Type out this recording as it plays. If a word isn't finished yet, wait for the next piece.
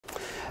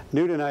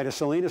New tonight, a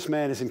Salinas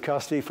man is in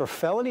custody for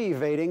felony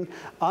evading,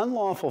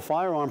 unlawful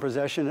firearm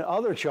possession, and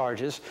other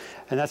charges,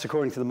 and that's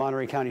according to the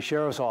Monterey County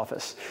Sheriff's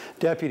Office.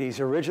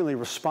 Deputies originally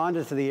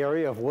responded to the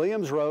area of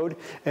Williams Road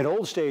and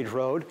Old Stage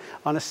Road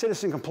on a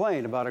citizen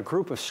complaint about a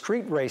group of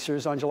street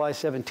racers on July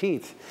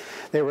 17th.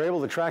 They were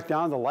able to track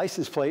down the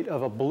license plate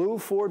of a blue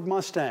Ford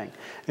Mustang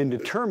and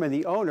determine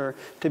the owner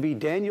to be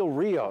Daniel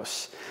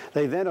Rios.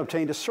 They then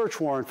obtained a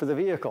search warrant for the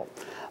vehicle.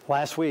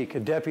 Last week, a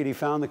deputy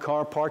found the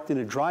car parked in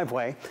a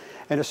driveway,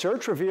 and a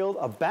search revealed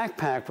a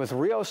backpack with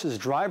Rios's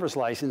driver's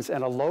license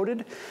and a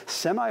loaded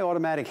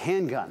semi-automatic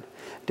handgun.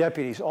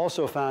 Deputies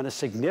also found a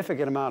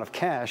significant amount of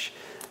cash,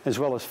 as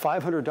well as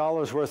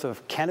 $500 worth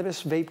of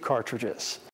cannabis vape cartridges.